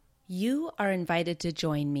You are invited to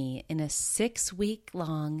join me in a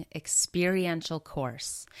 6-week-long experiential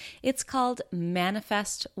course. It's called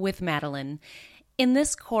Manifest with Madeline. In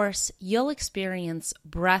this course, you'll experience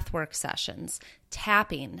breathwork sessions,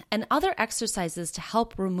 tapping, and other exercises to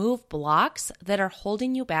help remove blocks that are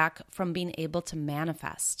holding you back from being able to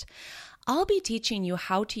manifest. I'll be teaching you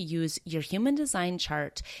how to use your human design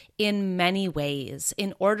chart in many ways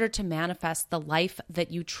in order to manifest the life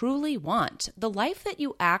that you truly want, the life that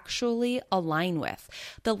you actually align with,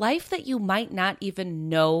 the life that you might not even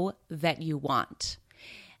know that you want.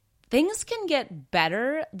 Things can get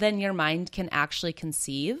better than your mind can actually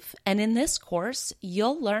conceive. And in this course,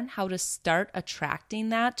 you'll learn how to start attracting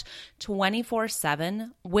that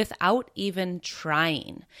 24/7 without even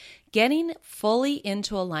trying, getting fully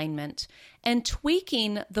into alignment and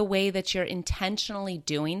tweaking the way that you're intentionally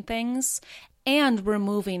doing things and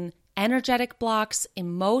removing energetic blocks,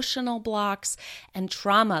 emotional blocks, and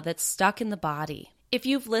trauma that's stuck in the body. If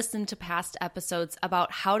you've listened to past episodes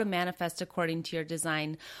about how to manifest according to your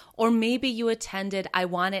design, or maybe you attended I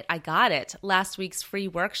Want It, I Got It, last week's free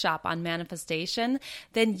workshop on manifestation,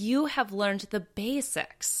 then you have learned the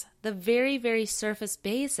basics, the very, very surface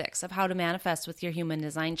basics of how to manifest with your human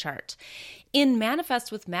design chart. In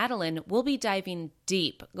Manifest with Madeline, we'll be diving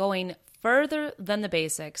deep, going further than the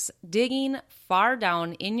basics, digging far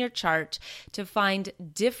down in your chart to find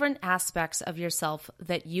different aspects of yourself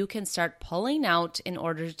that you can start pulling out in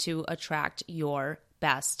order to attract your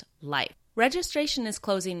best life. Registration is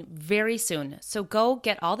closing very soon, so go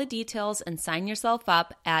get all the details and sign yourself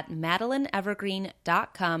up at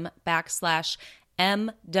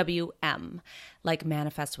madelineevergreen.com/MWM, like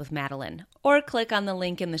Manifest with Madeline, or click on the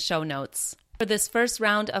link in the show notes. For this first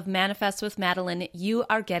round of Manifest with Madeline, you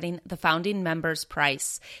are getting the founding members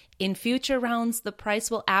price. In future rounds, the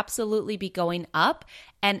price will absolutely be going up,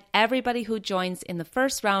 and everybody who joins in the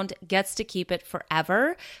first round gets to keep it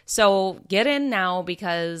forever. So get in now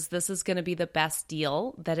because this is going to be the best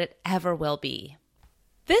deal that it ever will be.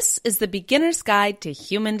 This is the Beginner's Guide to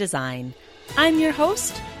Human Design. I'm your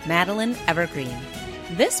host, Madeline Evergreen.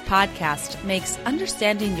 This podcast makes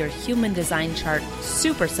understanding your human design chart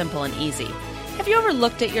super simple and easy. Have you ever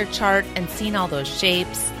looked at your chart and seen all those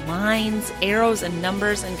shapes, lines, arrows, and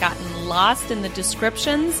numbers and gotten lost in the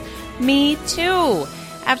descriptions? Me too.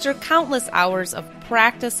 After countless hours of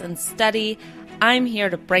practice and study, I'm here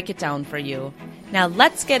to break it down for you. Now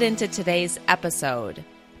let's get into today's episode.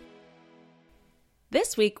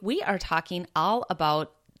 This week, we are talking all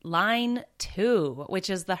about Line 2, which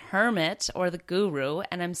is the Hermit or the Guru,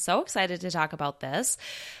 and I'm so excited to talk about this.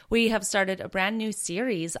 We have started a brand new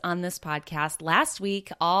series on this podcast last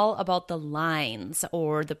week all about the lines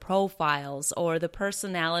or the profiles or the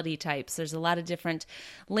personality types. There's a lot of different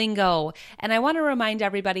lingo, and I want to remind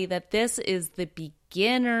everybody that this is the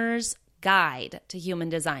beginner's guide to human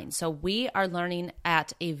design. So we are learning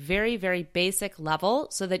at a very, very basic level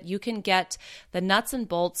so that you can get the nuts and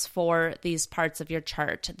bolts for these parts of your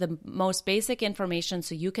chart, the most basic information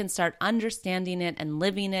so you can start understanding it and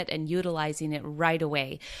living it and utilizing it right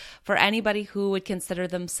away. For anybody who would consider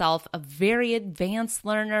themselves a very advanced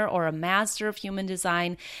learner or a master of human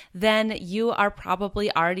design, then you are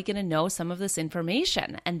probably already going to know some of this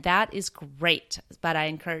information, and that is great. But I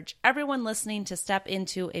encourage everyone listening to step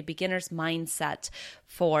into a beginner's mindset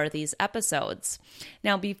for these episodes.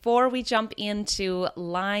 Now, before we jump into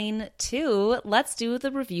Line 2, let's do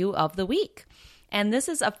the review of the week. And this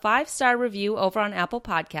is a 5-star review over on Apple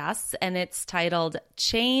Podcasts, and it's titled,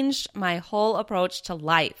 "Changed My Whole Approach to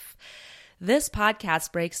Life." This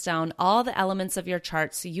podcast breaks down all the elements of your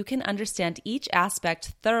chart so you can understand each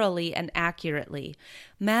aspect thoroughly and accurately.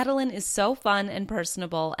 Madeline is so fun and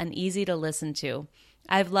personable and easy to listen to.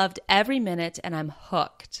 I've loved every minute and I'm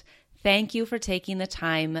hooked. Thank you for taking the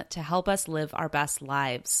time to help us live our best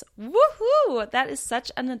lives. Woohoo! That is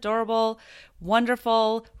such an adorable,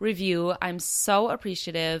 wonderful review. I'm so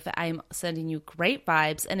appreciative. I'm sending you great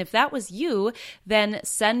vibes. And if that was you, then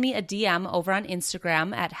send me a DM over on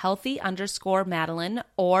Instagram at healthy_Madeline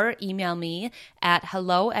or email me at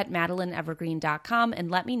hello@madelineevergreen.com and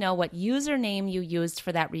let me know what username you used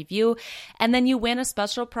for that review. And then you win a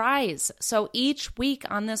special prize. So each week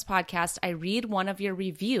on this podcast, I read one of your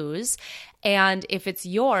reviews. And if it's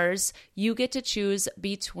yours, you get to choose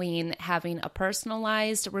between having a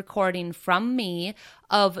personalized recording from me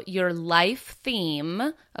of your life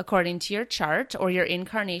theme according to your chart or your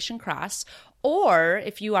incarnation cross. Or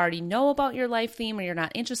if you already know about your life theme or you're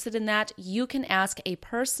not interested in that, you can ask a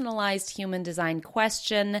personalized human design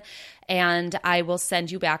question and I will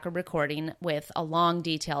send you back a recording with a long,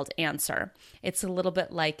 detailed answer. It's a little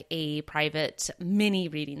bit like a private mini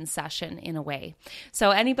reading session in a way.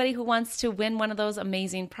 So anybody who wants to win one of those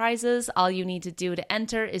amazing prizes, all you need to do to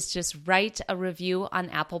enter is just write a review on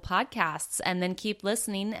Apple Podcasts and then keep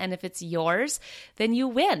listening. And if it's yours, then you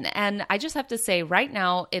win. And I just have to say right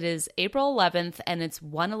now it is April 11th and it's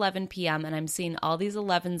 1:11 p.m. and I'm seeing all these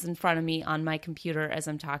 11s in front of me on my computer as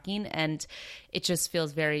I'm talking, and it just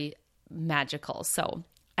feels very magical. So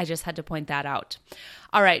I just had to point that out.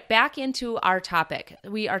 All right, back into our topic.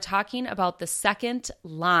 We are talking about the second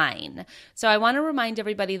line. So I want to remind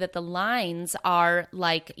everybody that the lines are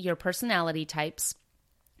like your personality types.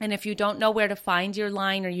 And if you don't know where to find your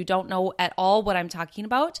line, or you don't know at all what I'm talking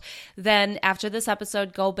about, then after this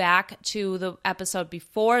episode, go back to the episode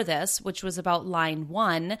before this, which was about line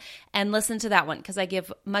 1, and listen to that one, because I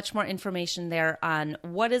give much more information there on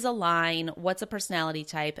what is a line, what's a personality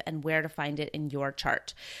type, and where to find it in your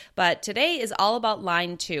chart. But today is all about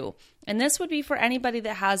line 2. And this would be for anybody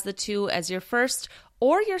that has the 2 as your first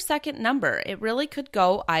or your second number. It really could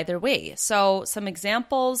go either way. So some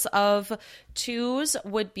examples of 2s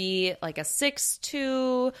would be like a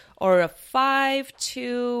 6-2 or a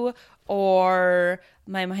 5-2, or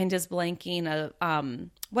my mind is blanking,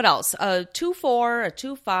 what else? A 2-4, a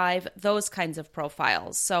 2-5, those kinds of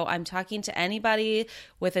profiles. So I'm talking to anybody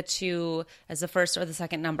with a 2 as the first or the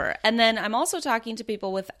second number. And then I'm also talking to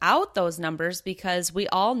people without those numbers, because we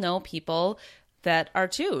all know people that are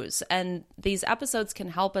 2s. And these episodes can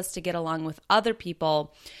help us to get along with other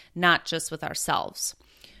people, not just with ourselves.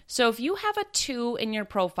 So if you have a 2 in your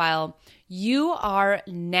profile, you are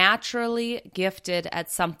naturally gifted at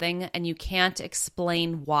something and you can't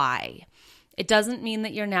explain why. It doesn't mean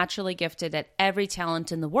that you're naturally gifted at every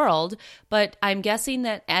talent in the world, but I'm guessing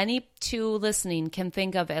that any 2 listening can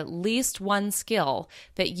think of at least one skill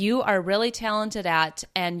that you are really talented at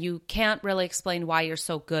and you can't really explain why you're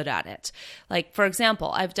so good at it. Like, for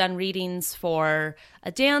example, I've done readings for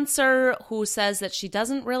a dancer who says that she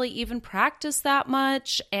doesn't really even practice that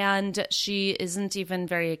much and she isn't even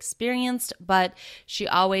very experienced, but she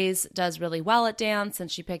always does really well at dance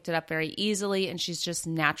and she picked it up very easily and she's just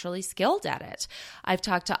naturally skilled at it. I've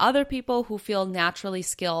talked to other people who feel naturally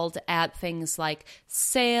skilled at things like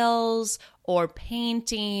sales or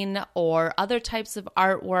painting or other types of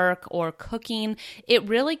artwork or cooking. It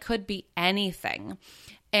really could be anything.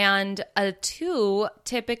 And a 2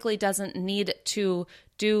 typically doesn't need to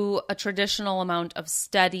do a traditional amount of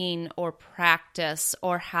studying or practice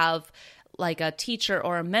or have like a teacher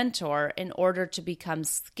or a mentor in order to become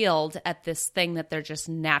skilled at this thing that they're just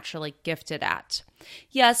naturally gifted at.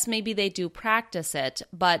 Yes, maybe they do practice it,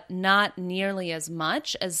 but not nearly as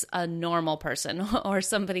much as a normal person or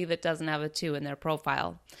somebody that doesn't have a 2 in their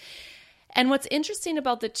profile. And what's interesting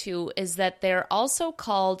about the 2 is that they're also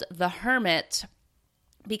called the hermit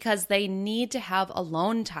because they need to have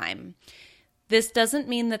alone time. This doesn't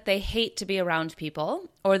mean that they hate to be around people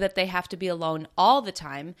or that they have to be alone all the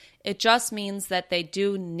time. It just means that they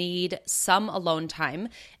do need some alone time,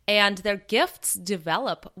 and their gifts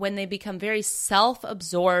develop when they become very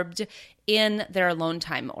self-absorbed in their alone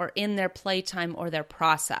time or in their playtime or their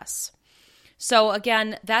process. So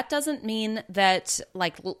again, that doesn't mean that,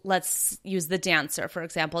 like, let's use the dancer, for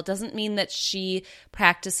example. It doesn't mean that she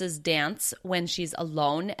practices dance when she's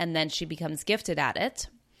alone and then she becomes gifted at it.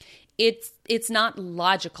 It's not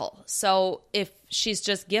logical. So if she's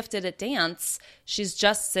just gifted at dance, she's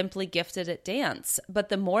just simply gifted at dance. But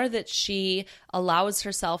the more that she allows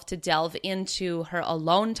herself to delve into her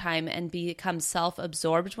alone time and become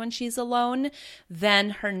self-absorbed when she's alone, then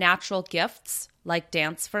her natural gifts, like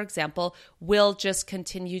dance, for example, will just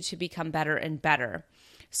continue to become better and better.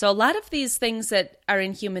 So a lot of these things that are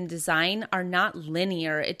in human design are not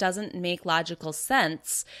linear. It doesn't make logical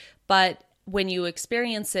sense, but when you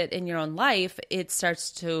experience it in your own life, it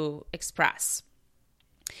starts to express.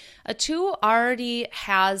 A 2 already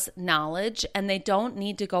has knowledge and they don't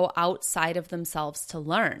need to go outside of themselves to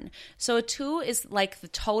learn. So a 2 is like the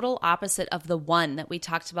total opposite of the 1 that we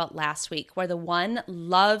talked about last week, where the 1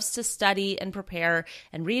 loves to study and prepare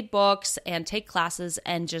and read books and take classes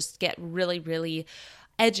and just get really, really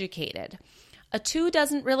educated. A 2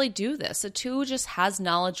 doesn't really do this. A 2 just has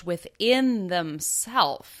knowledge within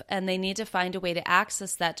themselves, and they need to find a way to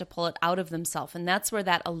access that to pull it out of themselves. And that's where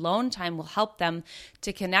that alone time will help them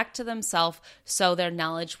to connect to themselves so their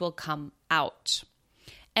knowledge will come out.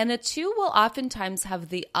 And a 2 will oftentimes have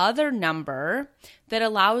the other number that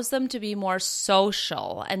allows them to be more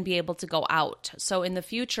social and be able to go out. So in the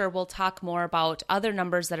future, we'll talk more about other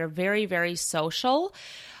numbers that are very, very social.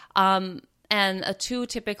 and a 2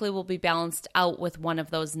 typically will be balanced out with one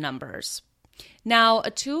of those numbers. Now,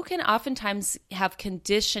 a 2 can oftentimes have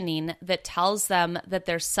conditioning that tells them that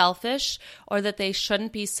they're selfish or that they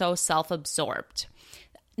shouldn't be so self-absorbed.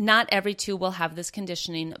 Not every 2 will have this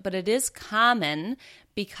conditioning, but it is common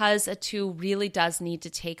because a 2 really does need to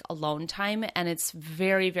take alone time, and it's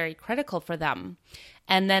very, very critical for them.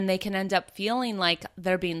 And then they can end up feeling like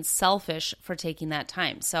they're being selfish for taking that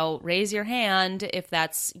time. So raise your hand if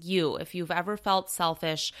that's you, if you've ever felt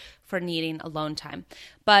selfish for needing alone time.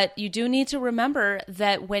 But you do need to remember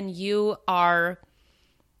that when you are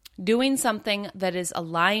doing something that is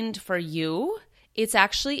aligned for you, it's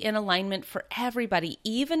actually in alignment for everybody,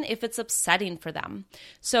 even if it's upsetting for them.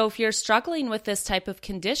 So if you're struggling with this type of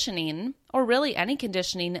conditioning, or really any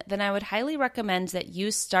conditioning, then I would highly recommend that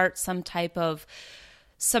you start some type of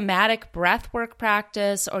somatic breathwork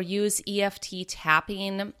practice, or use EFT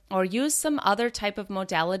tapping, or use some other type of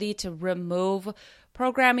modality to remove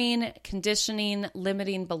programming, conditioning,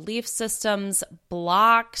 limiting belief systems,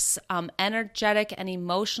 blocks, energetic and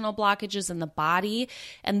emotional blockages in the body.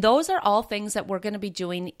 And those are all things that we're going to be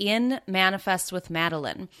doing in Manifest with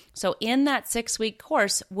Madeline. So in that 6-week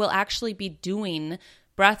course, we'll actually be doing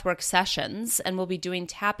breathwork sessions, and we'll be doing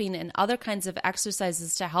tapping and other kinds of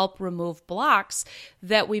exercises to help remove blocks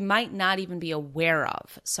that we might not even be aware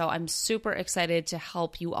of. So I'm super excited to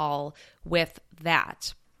help you all with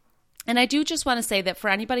that. And I do just want to say that for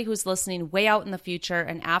anybody who's listening way out in the future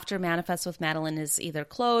and after Manifest with Madeline is either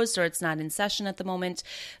closed or it's not in session at the moment,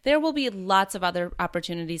 there will be lots of other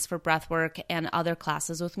opportunities for breathwork and other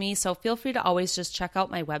classes with me. So feel free to always just check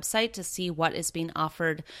out my website to see what is being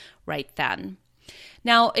offered right then.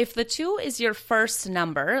 Now, if the 2 is your first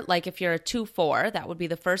number, like if you're a 2-4, that would be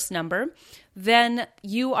the first number, then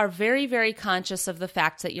you are very, very conscious of the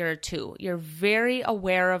fact that you're a 2. You're very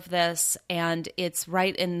aware of this, and it's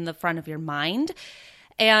right in the front of your mind.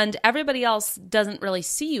 And everybody else doesn't really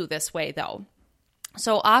see you this way, though.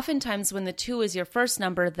 So oftentimes when the 2 is your first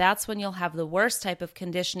number, that's when you'll have the worst type of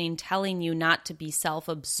conditioning telling you not to be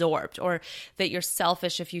self-absorbed, or that you're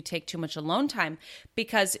selfish if you take too much alone time,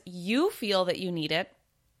 because you feel that you need it,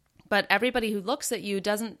 but everybody who looks at you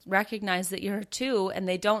doesn't recognize that you're a 2, and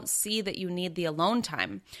they don't see that you need the alone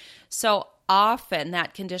time. So often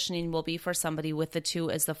that conditioning will be for somebody with the 2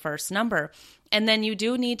 as the first number. And then you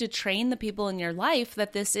do need to train the people in your life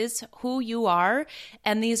that this is who you are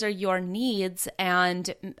and these are your needs,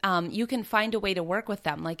 and you can find a way to work with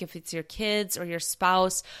them. Like if it's your kids or your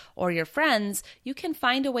spouse or your friends, you can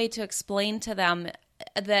find a way to explain to them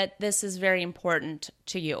that this is very important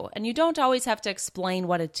to you. And you don't always have to explain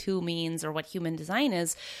what a 2 means or what human design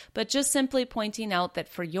is, but just simply pointing out that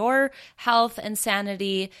for your health and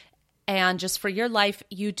sanity and just for your life,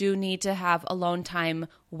 you do need to have alone time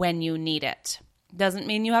when you need it. Doesn't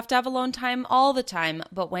mean you have to have alone time all the time,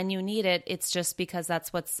 but when you need it, it's just because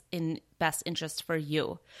that's what's in best interest for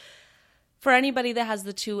you. For anybody that has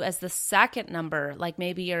the 2 as the second number, like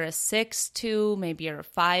maybe you're a 6-2, maybe you're a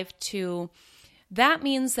 5-2, that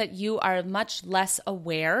means that you are much less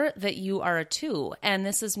aware that you are a 2, and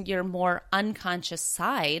this is your more unconscious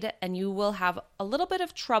side, and you will have a little bit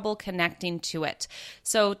of trouble connecting to it.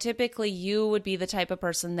 So typically you would be the type of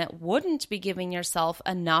person that wouldn't be giving yourself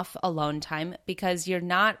enough alone time because you're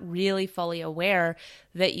not really fully aware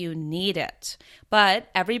that you need it. But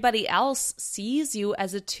everybody else sees you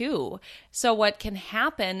as a 2. So what can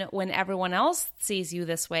happen when everyone else sees you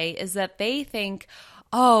this way is that they think,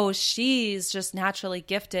 oh, she's just naturally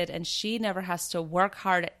gifted and she never has to work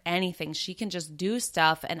hard at anything. She can just do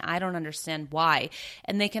stuff and I don't understand why.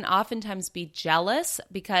 And they can oftentimes be jealous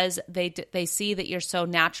because they see that you're so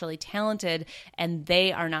naturally talented and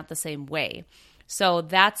they are not the same way. So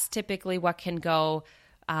that's typically what can go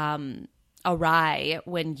awry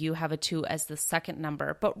when you have a 2 as the second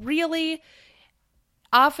number. But really,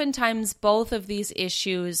 oftentimes, both of these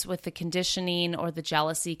issues with the conditioning or the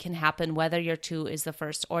jealousy can happen whether your 2 is the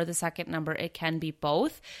first or the second number. It can be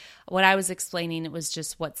both. What I was explaining, it was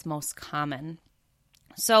just what's most common.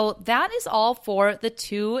 So that is all for the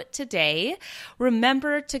 2 today.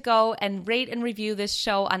 Remember to go and rate and review this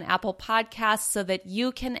show on Apple Podcasts so that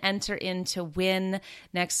you can enter in to win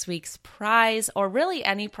next week's prize, or really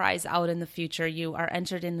any prize out in the future. You are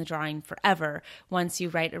entered in the drawing forever once you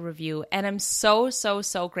write a review. And I'm so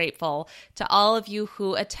grateful to all of you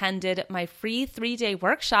who attended my free 3-day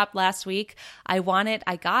workshop last week. I want it,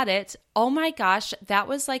 I got it. Oh my gosh, that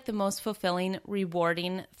was like the most fulfilling,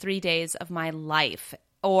 rewarding 3 days of my life,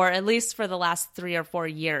 or at least for the last 3 or 4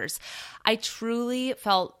 years. I truly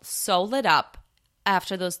felt so lit up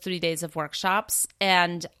after those 3 days of workshops,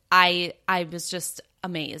 and I was just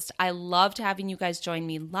amazed. I loved having you guys join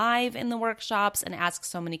me live in the workshops and ask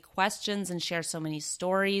so many questions and share so many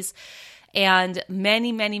stories. And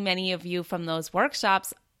many, many, many of you from those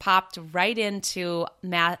workshops popped right into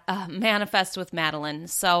Manifest with Madeline.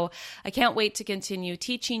 So I can't wait to continue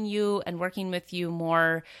teaching you and working with you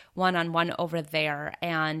more one-on-one over there.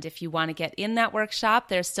 And if you want to get in that workshop,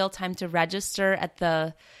 there's still time to register at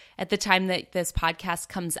the time that this podcast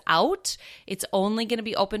comes out. It's only going to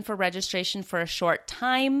be open for registration for a short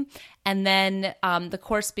time. And then the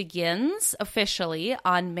course begins officially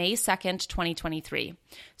on May 2nd, 2023.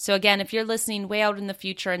 So again, if you're listening way out in the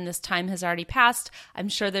future and this time has already passed, I'm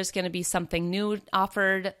sure there's going to be something new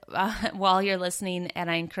offered while you're listening.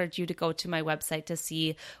 And I encourage you to go to my website to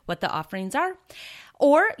see what the offerings are.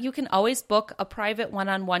 Or you can always book a private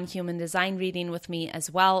one-on-one human design reading with me as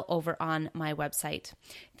well over on my website.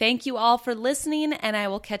 Thank you all for listening, and I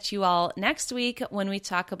will catch you all next week when we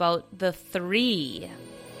talk about the 3.